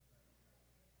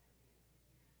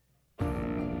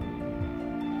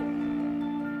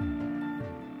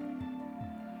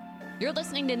You're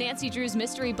listening to Nancy Drew's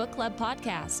Mystery Book Club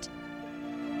podcast.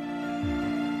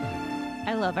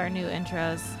 I love our new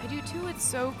intros. I do too. It's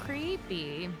so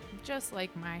creepy. Just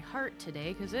like my heart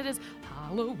today, because it is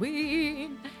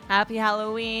Halloween. Happy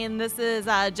Halloween. This is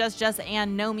Just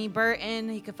and Nomi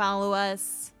Burton. You can follow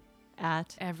us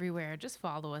at Everywhere. Just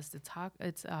follow us.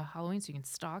 It's Halloween, so you can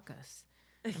stalk us.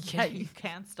 Yeah, you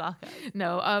can stalk us.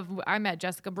 No, I'm at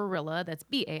Jessica Barilla. That's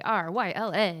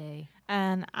Baryla.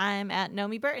 And I'm at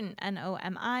Nomi Burton,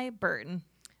 Nomi Burton.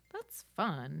 That's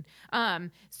fun.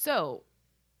 So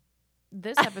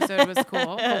this episode was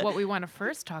cool, but what we want to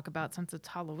first talk about, since it's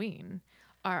Halloween,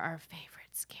 are our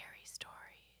favorite scary stories.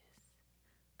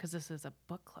 Because this is a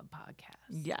book club podcast.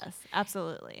 Yes,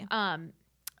 absolutely. All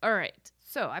right.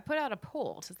 So I put out a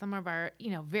poll to some of our,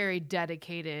 very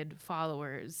dedicated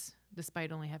followers,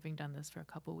 despite only having done this for a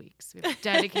couple weeks. We have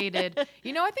dedicated, I think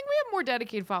we have more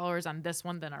dedicated followers on this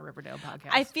one than our Riverdale podcast.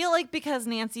 I feel like because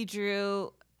Nancy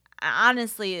Drew,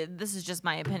 honestly, this is just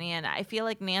my opinion, I feel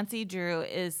like Nancy Drew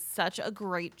is such a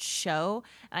great show.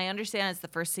 I understand it's the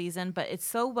first season, but it's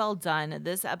so well done.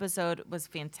 This episode was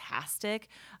fantastic.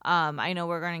 I know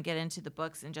we're going to get into the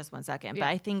books in just one second, but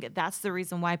I think that's the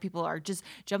reason why people are just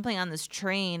jumping on this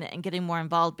train and getting more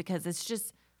involved, because it's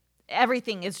just,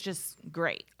 everything is just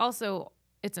great. Also,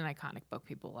 it's an iconic book.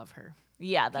 People love her.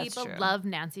 Yeah, that's true. People love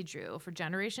Nancy Drew for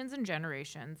generations and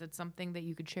generations. It's something that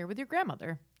you could share with your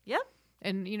grandmother. Yep.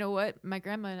 And you know what? My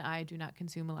grandma and I do not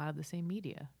consume a lot of the same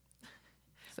media.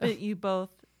 So But you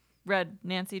both read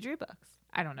Nancy Drew books.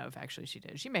 I don't know if actually she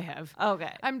did. She may have.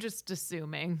 Okay. I'm just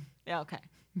assuming. Yeah, okay.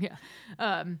 Yeah.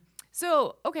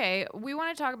 So, okay, we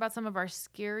want to talk about some of our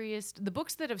the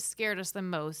books that have scared us the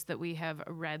most that we have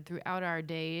read throughout our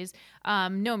days.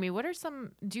 Nomi,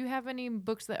 do you have any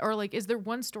books is there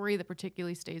one story that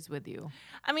particularly stays with you?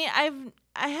 I mean,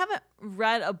 I haven't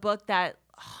read a book that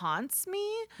haunts me,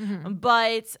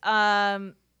 but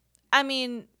I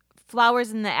mean,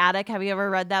 Flowers in the Attic. Have you ever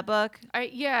read that book?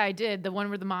 I did. The one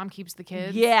where the mom keeps the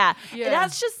kids. Yeah.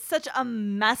 That's just such a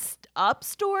messed up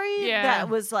story that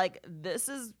was like, this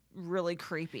is really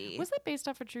creepy. Was that based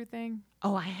off a true thing?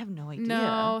 Oh, I have no idea.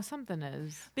 No, something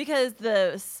is. Because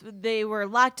they were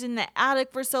locked in the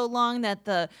attic for so long that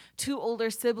the two older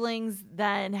siblings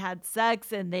then had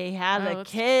sex and they had a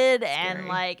kid. And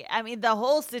the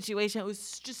whole situation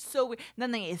was just so weird. And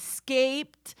then they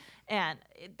escaped and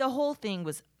the whole thing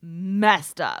was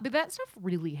messed up. But that stuff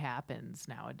really happens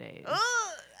nowadays.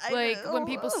 I know. When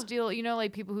people steal,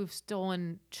 people who've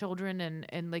stolen children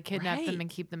and like kidnap them and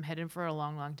keep them hidden for a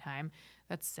long, long time.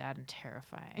 That's sad and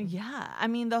terrifying. Yeah. I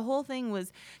mean, the whole thing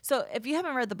was, so if you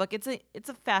haven't read the book, it's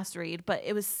a fast read, but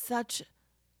it was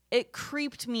it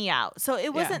creeped me out. So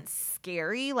it wasn't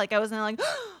scary. Like I wasn't like,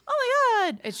 oh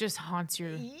my God. It just haunts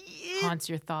your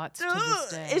thoughts to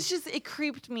this day. It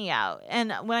creeped me out.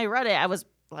 And when I read it, I was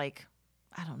like,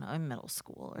 I don't know, in middle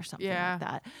school or something like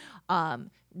that.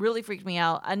 Really freaked me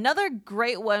out. Another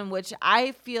great one, which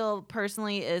I feel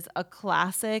personally is a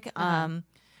classic,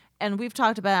 and we've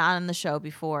talked about it on the show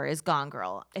before, is Gone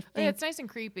Girl. It's nice and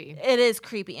creepy. It is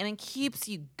creepy, and it keeps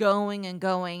you going and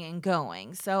going and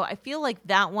going. So I feel like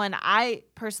that one, I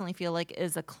personally feel like,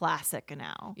 is a classic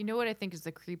now. You know what I think is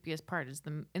the creepiest part is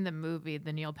in the movie,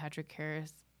 the Neil Patrick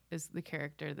Harris is the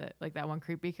character that one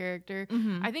creepy character.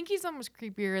 I think he's almost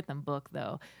creepier than book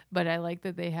though. But I like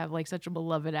that they have like such a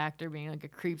beloved actor being like a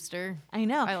creepster. I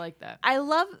know. I like that. I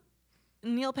love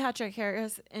Neil Patrick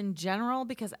Harris in general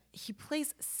because he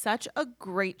plays such a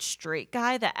great straight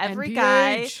guy that every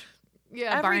guy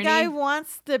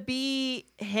wants to be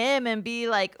him and be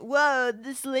like, whoa,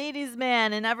 this ladies'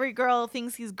 man, and every girl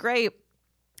thinks he's great.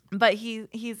 But he's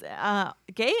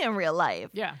gay in real life.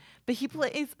 Yeah. But he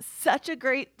plays such a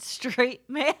great straight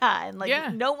man.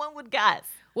 No one would guess.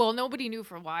 Well, nobody knew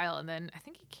for a while, and then I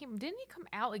think didn't he come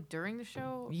out during the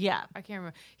show? Yeah. I can't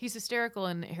remember. He's hysterical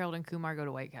in Harold and Kumar Go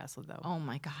to White Castle, though. Oh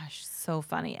my gosh, so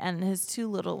funny. And his two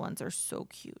little ones are so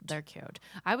cute. They're cute.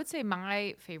 I would say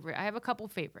my favorite, I have a couple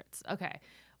favorites. Okay.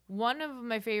 One of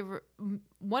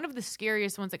the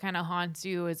scariest ones that kind of haunts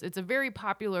you is it's a very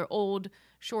popular old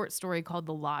short story called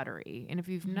The Lottery. And if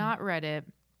you've not read it,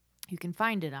 you can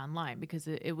find it online because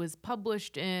it was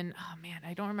published in,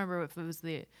 I don't remember if it was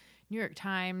the New York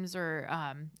Times or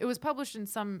it was published in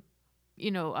some,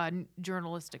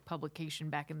 journalistic publication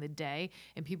back in the day,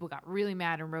 and people got really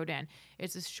mad and wrote in.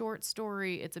 It's a short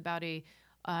story. It's about a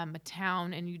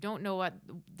town, and you don't know what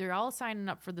they're all signing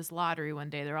up for this lottery one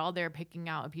day. They're all there picking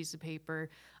out a piece of paper.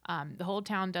 The whole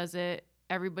town does it.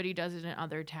 Everybody does it in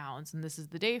other towns, and this is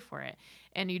the day for it.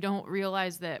 And you don't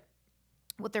realize that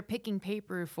what they're picking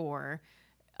paper for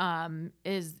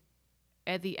is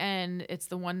at the end, it's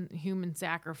the one human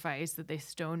sacrifice that they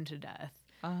stoned to death.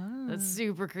 Oh. That's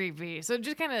super creepy. So it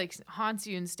just kind of like haunts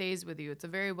you and stays with you. It's a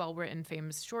very well written,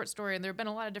 famous short story, and there have been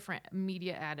a lot of different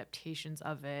media adaptations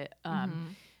of it.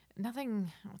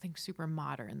 Nothing, I don't think, super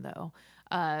modern though.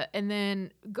 And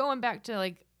then going back to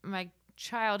like my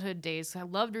childhood days, I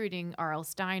loved reading R.L.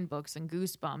 Stine books and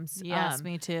Goosebumps. Yes,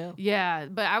 me too. Yeah,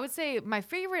 but I would say my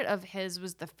favorite of his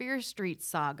was the Fear Street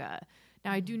Saga.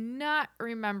 Now I do not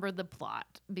remember the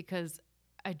plot because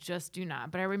I just do not.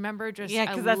 But I remember just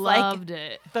I that's loved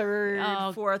it.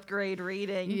 Third, fourth grade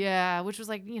reading. Yeah, which was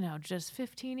like, just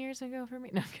 15 years ago for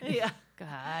me. No, yeah.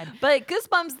 God. But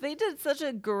Goosebumps, they did such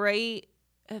a great,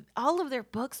 all of their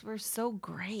books were so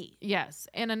great. Yes.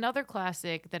 And another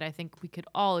classic that I think we could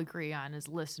all agree on as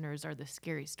listeners are the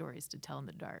Scary Stories to Tell in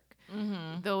the Dark.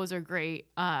 Mm-hmm. Those are great.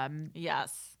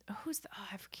 Yes.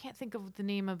 I can't think of the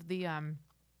name of the...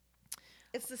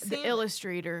 It's the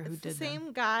illustrator who did the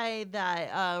same guy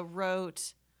that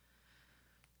wrote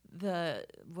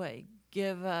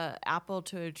give an apple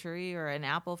to a tree or an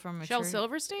apple from a tree. Shel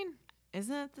Silverstein?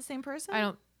 Isn't it the same person? I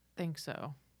don't think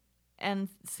so. And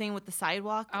same with the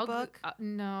Sidewalk book?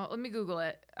 No, let me Google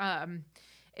it.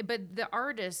 But the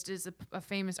artist is a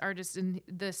famous artist, and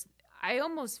this... I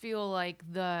almost feel like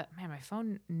my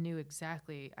phone knew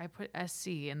exactly. I put SC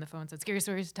in the phone, said Scary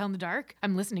Stories to Tell in the Dark.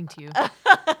 I'm listening to you.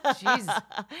 Jeez.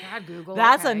 God, Google.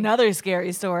 That's another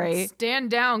scary story. Stand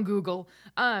down, Google.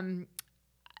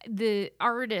 The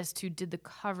artist who did the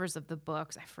covers of the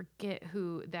books, I forget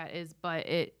who that is, but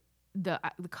the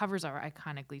covers are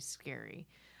iconically scary.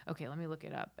 Okay, let me look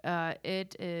it up.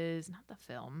 It is not the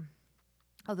film,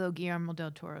 although Guillermo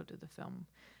del Toro did the film.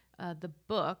 The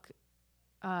book...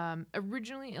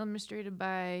 originally illustrated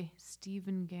by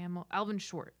Stephen Gamble, Alvin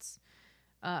Schwartz.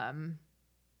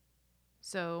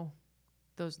 So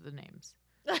those are the names.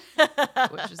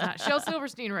 Which is not Shel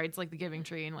Silverstein writes like The Giving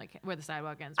Tree and like Where the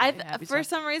Sidewalk Ends. For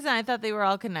some reason, I thought they were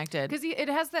all connected because it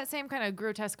has that same kind of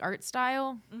grotesque art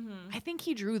style. Mm-hmm. I think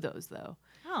he drew those though.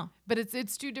 Oh, but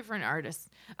it's two different artists.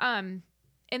 And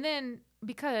then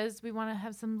because we want to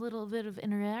have some little bit of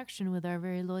interaction with our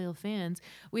very loyal fans,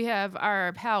 we have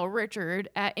our pal Richard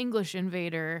at English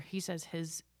Invader. He says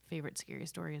his favorite scary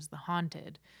story is The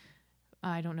Haunted.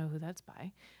 I don't know who that's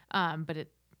by, but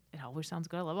it always sounds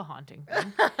good. I love a haunting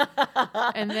thing.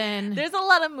 And then there's a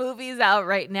lot of movies out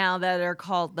right now that are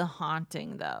called The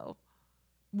Haunting, though.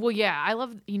 Well, yeah, I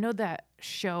love that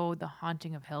show, The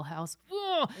Haunting of Hill House.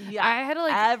 Ugh, yeah, I had to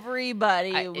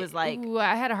everybody was like,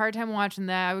 I had a hard time watching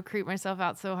that. I would creep myself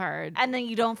out so hard. And then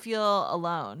you don't feel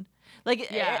alone. Like,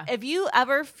 if you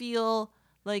ever feel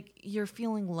like you're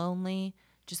feeling lonely,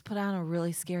 just put on a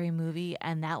really scary movie,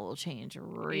 and that will change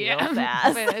real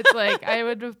fast. But it's like I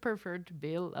would have preferred to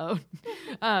be alone.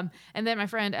 And then my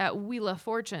friend at Wheel of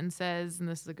Fortune says, and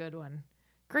this is a good one.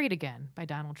 Great Again by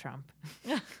Donald Trump.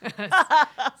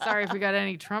 Sorry if we got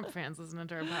any Trump fans listening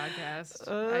to our podcast.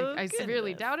 I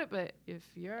severely doubt it, but if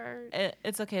you are...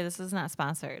 It's okay. This is not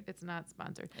sponsored. It's not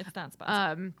sponsored. It's not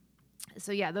sponsored.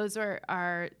 So, yeah, those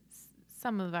are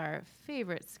some of our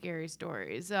favorite scary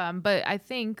stories. But I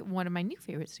think one of my new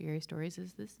favorite scary stories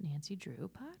is this Nancy Drew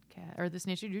podcast, or this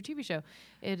Nancy Drew TV show.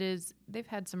 They've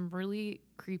had some really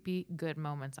creepy, good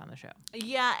moments on the show.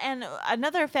 Yeah, and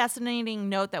another fascinating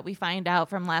note that we find out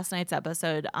from last night's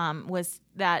episode was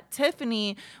that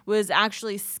Tiffany was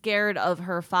actually scared of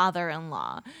her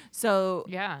father-in-law. So,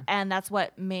 yeah. And that's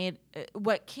what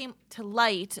came to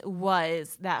light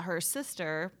was that her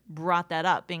sister brought that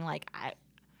up, being like,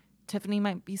 Tiffany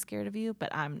might be scared of you,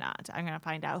 but I'm not. I'm going to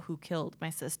find out who killed my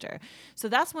sister. So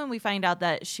that's when we find out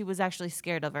that she was actually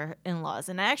scared of her in-laws.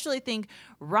 And I actually think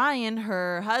Ryan,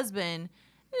 her husband,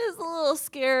 is a little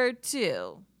scared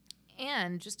too.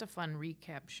 And just a fun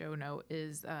recap show note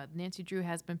is Nancy Drew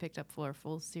has been picked up for a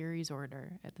full series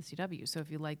order at the CW. So if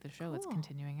you like the show, It's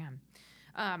continuing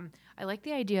on. I like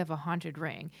the idea of a haunted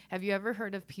ring. Have you ever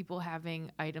heard of people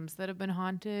having items that have been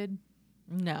haunted?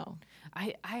 No.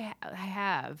 I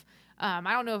have.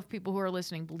 I don't know if people who are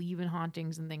listening believe in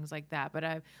hauntings and things like that,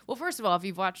 but first of all, if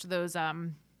you've watched those, I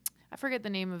forget the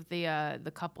name of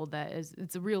the couple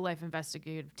it's a real life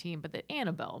investigative team, but the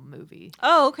Annabelle movie.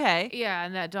 Oh, okay. Yeah,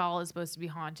 and that doll is supposed to be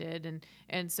haunted,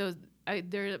 and so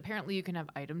there apparently you can have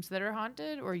items that are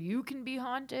haunted, or you can be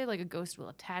haunted, like a ghost will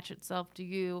attach itself to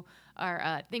you,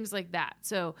 or things like that.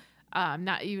 So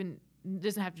not even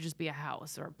doesn't have to just be a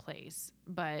house or a place,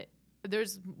 but.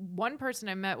 There's one person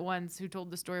I met once who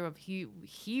told the story of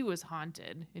he was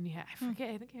haunted, and I forget.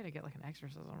 I think he had to get like an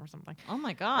exorcism or something. Oh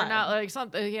my god! Or not like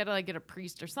something. He had to like get a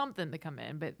priest or something to come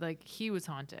in, but like he was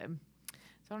haunted.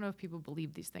 So I don't know if people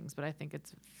believe these things, but I think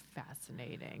it's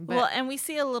fascinating. Well, and we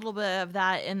see a little bit of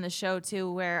that in the show too,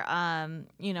 where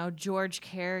George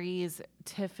carries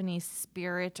Tiffany's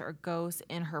spirit or ghost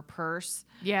in her purse.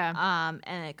 Yeah.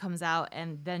 And it comes out,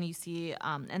 and then you see,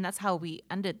 and that's how we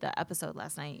ended the episode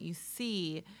last night. You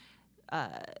see,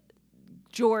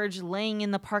 George laying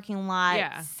in the parking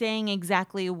lot, saying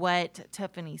exactly what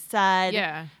Tiffany said.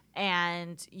 Yeah.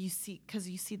 And you see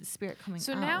the spirit coming out.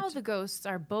 So now the ghosts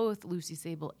are both Lucy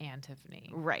Sable and Tiffany.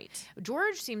 Right.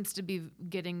 George seems to be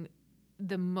getting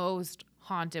the most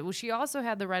haunted. Well, she also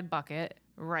had the red bucket.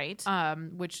 Right.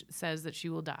 Which says that she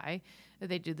will die.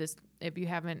 They do this. If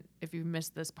you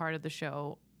missed this part of the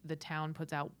show, the town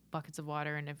puts out buckets of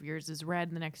water, and if yours is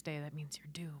red the next day, that means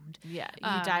you're doomed. Yeah,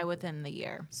 you die within the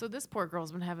year. So this poor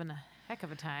girl's been having a heck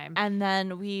of a time. And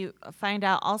then we find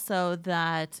out also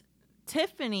that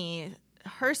Tiffany,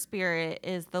 her spirit,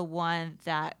 is the one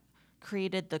that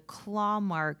created the claw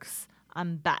marks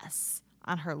on Bess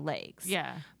on her legs.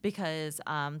 Yeah. Because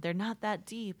they're not that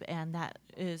deep, and that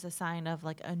is a sign of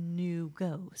like a new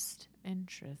ghost.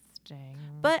 Interesting.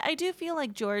 But I do feel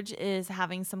like George is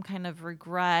having some kind of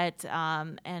regret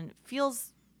and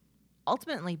feels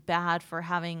ultimately bad for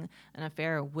having an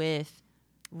affair with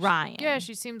Ryan. Yeah,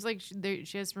 she seems like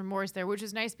she has remorse there, which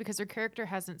is nice because her character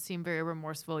hasn't seemed very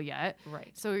remorseful yet.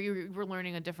 Right. So we're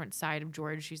learning a different side of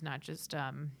George. She's not just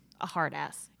a hard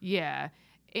ass. Yeah.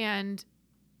 And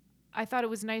I thought it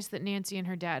was nice that Nancy and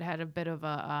her dad had a bit of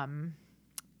a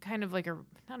kind of like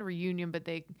not a reunion, but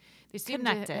they seemed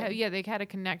connected. They had a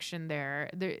connection there.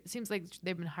 It seems like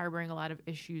they've been harboring a lot of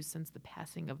issues since the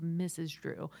passing of Mrs.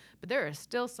 Drew, but there is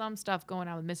still some stuff going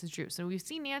on with Mrs. Drew. So we've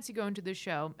seen Nancy go into the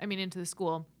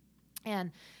school,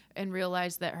 and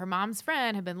realize that her mom's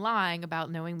friend had been lying about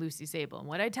knowing Lucy Sable. And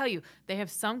what I tell you, they have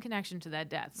some connection to that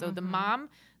death. So the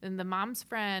mom's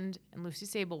friend and Lucy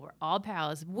Sable were all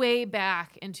pals way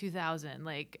back in 2000.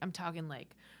 Like, I'm talking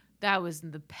like that was in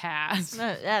the past.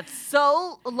 That's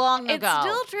so long ago. It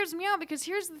still trips me out because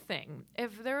here's the thing.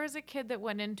 If there was a kid that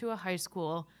went into a high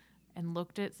school and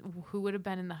looked at who would have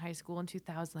been in the high school in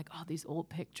 2000, like, oh, these old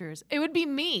pictures, it would be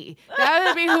me. That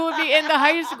would be who would be in the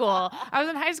high school. I was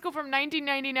in high school from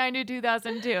 1999 to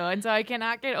 2002, and so I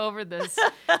cannot get over this.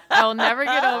 I'll never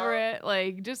get over it.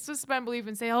 Like, just suspend belief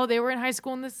and say, oh, they were in high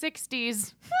school in the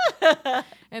 60s,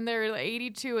 and they're like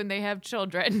 82 and they have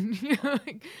children.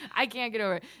 Like, I can't get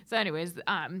over it. So anyways,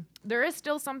 there is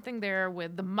still something there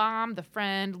with the mom, the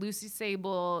friend, Lucy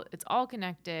Sable. It's all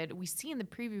connected. We see in the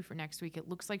preview for next week, it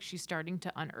looks like she's starting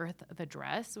to unearth the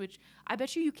dress, which I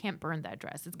bet you can't burn that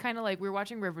dress. It's kind of like we're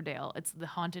watching Riverdale. It's the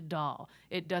haunted doll.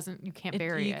 You can't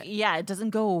bury it. Yeah, it doesn't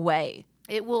go away.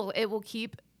 It will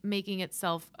keep making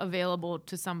itself available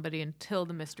to somebody until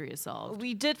the mystery is solved.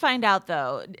 We did find out,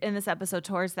 though, in this episode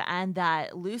towards the end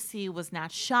that Lucy was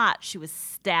not shot. She was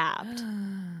stabbed.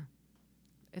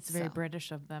 It's very British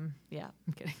of them. Yeah.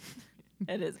 I'm kidding.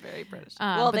 It is very British.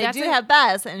 Well, they do have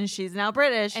Bess, and she's now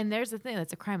British. And there's the thing.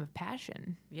 That's a crime of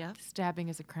passion. Yeah. Stabbing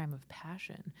is a crime of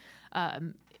passion.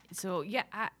 So, yeah,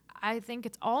 I think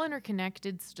it's all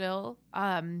interconnected still.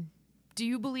 Do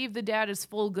you believe the dad is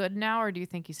full good now, or do you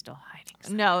think he's still hiding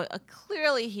something? No,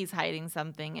 clearly he's hiding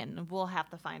something, and we'll have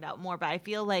to find out more. But I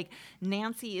feel like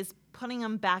Nancy is putting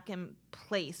him back in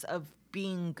place of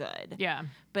being good. Yeah.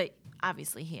 But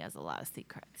obviously he has a lot of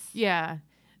secrets. Yeah.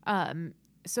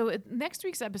 So next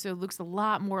week's episode looks a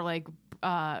lot more like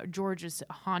George is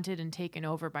haunted and taken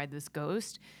over by this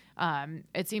ghost.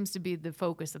 It seems to be the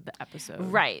focus of the episode.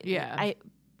 Right. Yeah.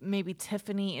 Maybe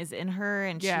Tiffany is in her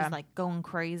and she's like going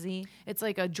crazy. It's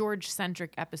like a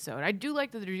George-centric episode. I do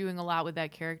like that they're doing a lot with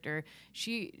that character.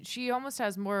 She almost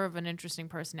has more of an interesting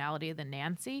personality than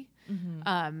Nancy.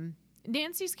 Mm-hmm.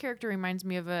 Nancy's character reminds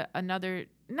me of another,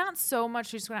 not so much,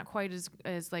 she's not quite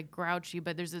as like grouchy,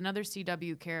 but there's another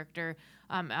CW character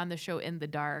on the show In the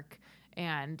Dark.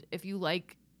 And if you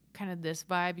like kind of this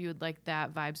vibe, you would like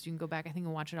that vibe, so you can go back, I think,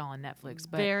 and watch it all on Netflix.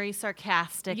 But very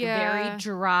sarcastic, very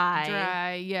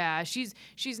dry. Yeah. She's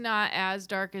not as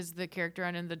dark as the character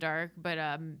on In the Dark, but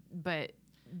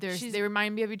they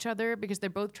remind me of each other because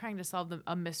they're both trying to solve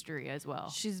a mystery as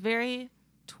well. She's very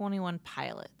 21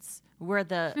 Pilots. Where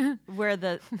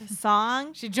the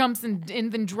song she jumps and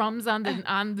then drums on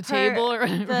the table, or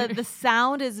the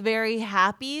sound is very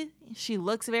happy. She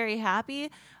looks very happy,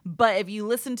 but if you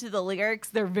listen to the lyrics,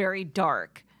 they're very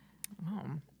dark.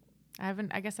 Oh,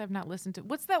 I guess I've not listened to.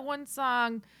 What's that one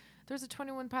song? There's a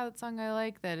 21 Pilot song I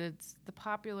like that it's the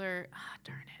popular.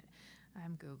 Darn it,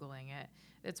 I'm Googling it.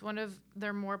 It's one of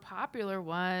their more popular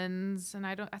ones, and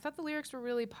I thought the lyrics were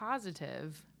really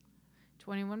positive.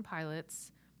 21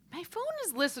 Pilots. My phone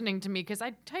is listening to me because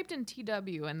I typed in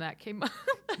TW and that came up.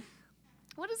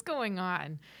 What is going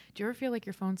on? Do you ever feel like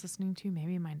your phone's listening to you?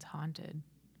 Maybe mine's haunted.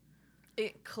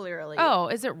 It clearly. Oh,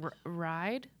 is it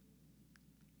Ride?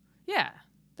 Yeah,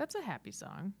 that's a happy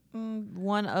song.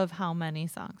 One of how many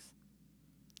songs?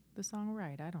 The song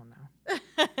Ride. I don't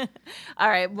know. All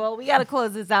right. Well, we got to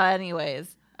close this out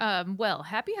anyways. Well,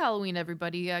 happy Halloween,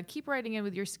 everybody. Keep writing in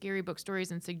with your scary book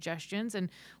stories and suggestions. And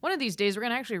one of these days, we're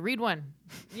going to actually read one.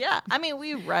 Yeah. I mean,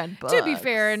 we read books. To be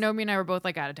fair, Naomi and I were both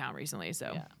out of town recently,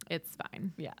 so it's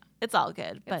fine. Yeah. It's all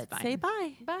good. But fine. Say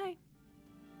bye. Bye.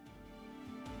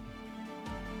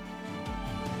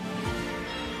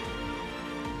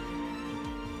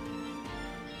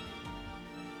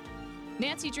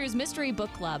 Nancy Drew's Mystery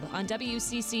Book Club on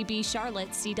WCCB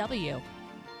Charlotte CW.